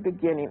very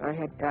beginning, I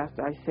had asked,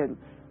 I said,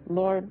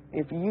 Lord,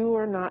 if you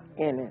are not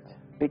in it,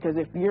 because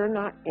if you're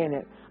not in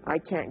it, I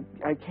can't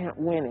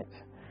win it.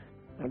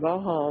 I go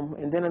home,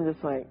 and then I'm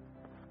just like,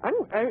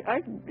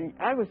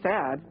 I was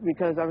sad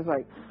because I was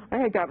like, I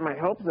had got my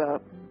hopes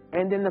up,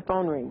 and then the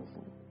phone rings,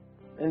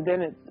 and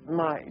then it's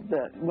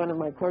one of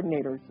my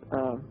coordinators,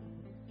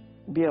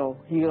 Bill.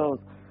 He goes,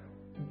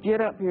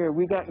 get up here,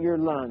 we got your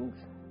lungs.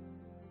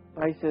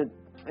 I said,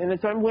 and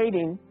so I'm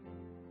waiting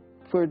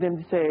for them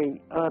to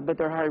say, but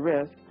they're high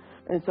risk.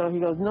 And so he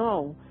goes,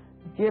 no,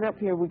 get up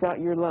here, we got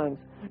your lungs.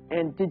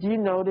 And did you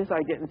notice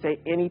I didn't say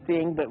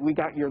anything but we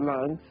got your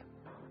lungs?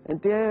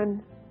 And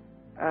then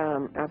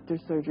after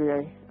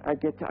surgery, I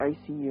get to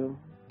ICU.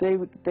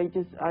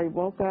 I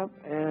woke up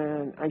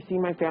and I see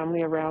my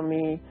family around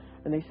me,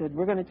 and they said,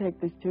 we're going to take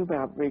this tube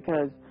out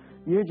because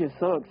you're just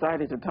so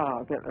excited to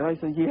talk. And I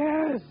said,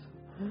 yes.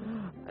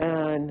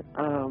 And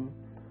I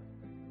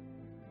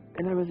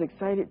was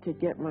excited to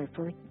get my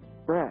first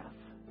breath.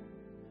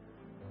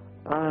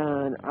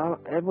 And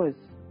it was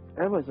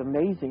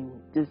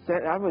amazing.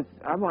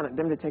 I wanted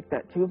them to take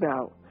that tube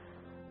out.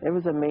 It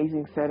was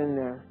amazing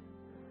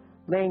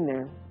laying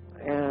there,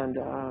 and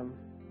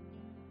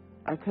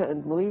I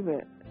couldn't believe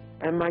it.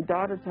 And my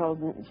daughter says,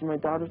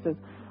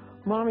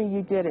 "Mommy,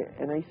 you did it."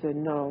 And I said,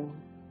 "No,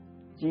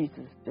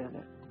 Jesus did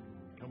it."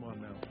 Come on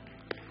now.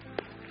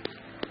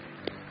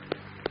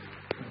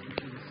 Thank you,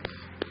 Jesus.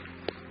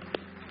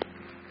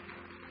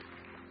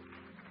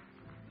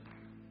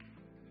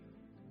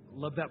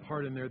 Love that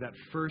part in there, that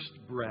first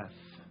breath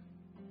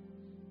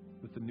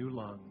with the new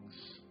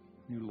lungs,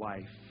 new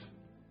life.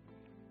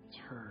 It's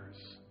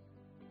hers.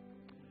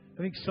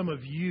 I think some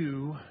of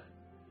you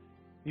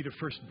need a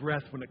first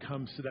breath when it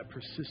comes to that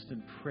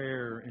persistent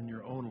prayer in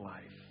your own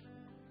life.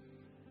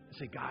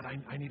 Say, God,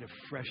 I need a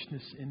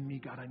freshness in me.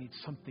 God, I need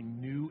something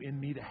new in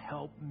me to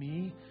help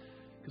me.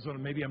 Because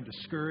maybe I'm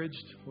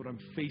discouraged. Lord, I'm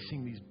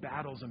facing these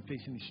battles. I'm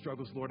facing these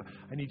struggles. Lord,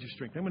 I need your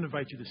strength. I'm going to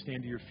invite you to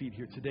stand to your feet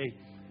here today.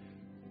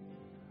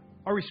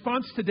 Our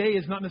response today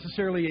is not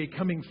necessarily a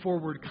coming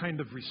forward kind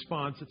of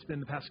response. It's been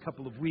the past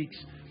couple of weeks.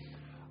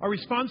 Our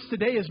response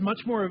today is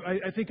much more,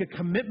 I think, a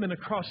commitment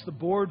across the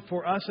board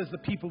for us as the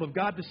people of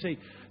God to say,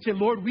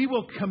 Lord, we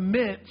will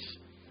commit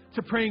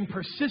to praying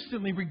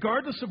persistently,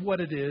 regardless of what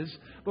it is.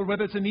 Lord,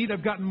 whether it's a need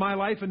I've got in my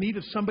life, a need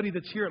of somebody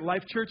that's here at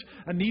Life Church,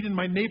 a need in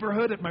my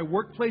neighborhood, at my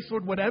workplace,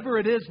 Lord, whatever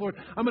it is, Lord,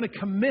 I'm going to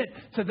commit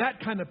to that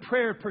kind of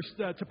prayer,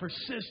 to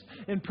persist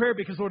in prayer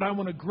because, Lord, I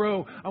want to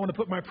grow. I want to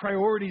put my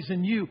priorities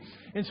in you.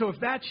 And so if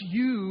that's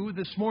you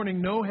this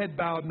morning, no head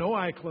bowed, no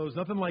eye closed,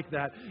 nothing like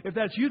that. If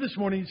that's you this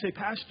morning, you say,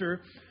 Pastor,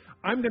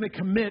 I'm going to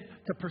commit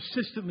to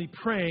persistently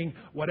praying.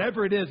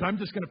 Whatever it is, I'm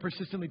just going to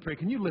persistently pray.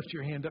 Can you lift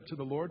your hand up to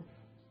the Lord?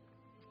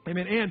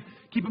 Amen. And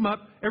keep them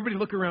up. Everybody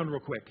look around real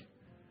quick.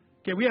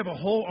 Okay, we have a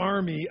whole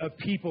army of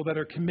people that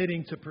are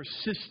committing to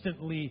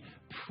persistently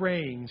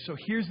praying. So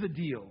here's the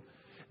deal.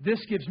 This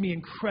gives me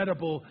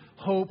incredible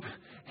hope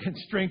and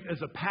strength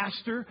as a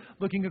pastor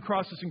looking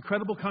across this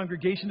incredible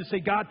congregation to say,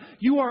 God,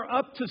 you are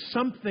up to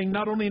something,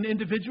 not only in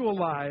individual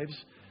lives,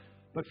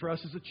 but for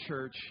us as a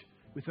church,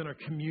 within our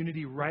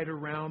community, right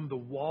around the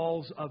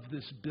walls of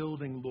this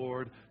building,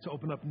 Lord, to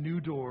open up new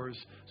doors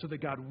so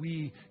that, God,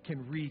 we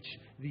can reach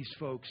these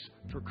folks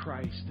for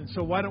Christ. And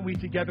so why don't we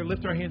together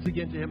lift our hands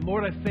again to Him.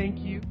 Lord, I thank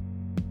you.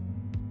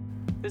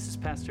 This is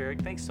Pastor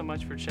Eric. Thanks so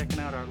much for checking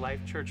out our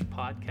Life Church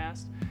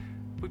podcast.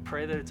 We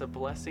pray that it's a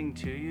blessing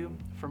to you.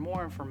 For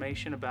more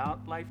information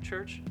about Life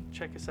Church,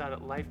 check us out at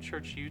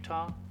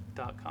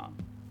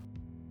lifechurchutah.com.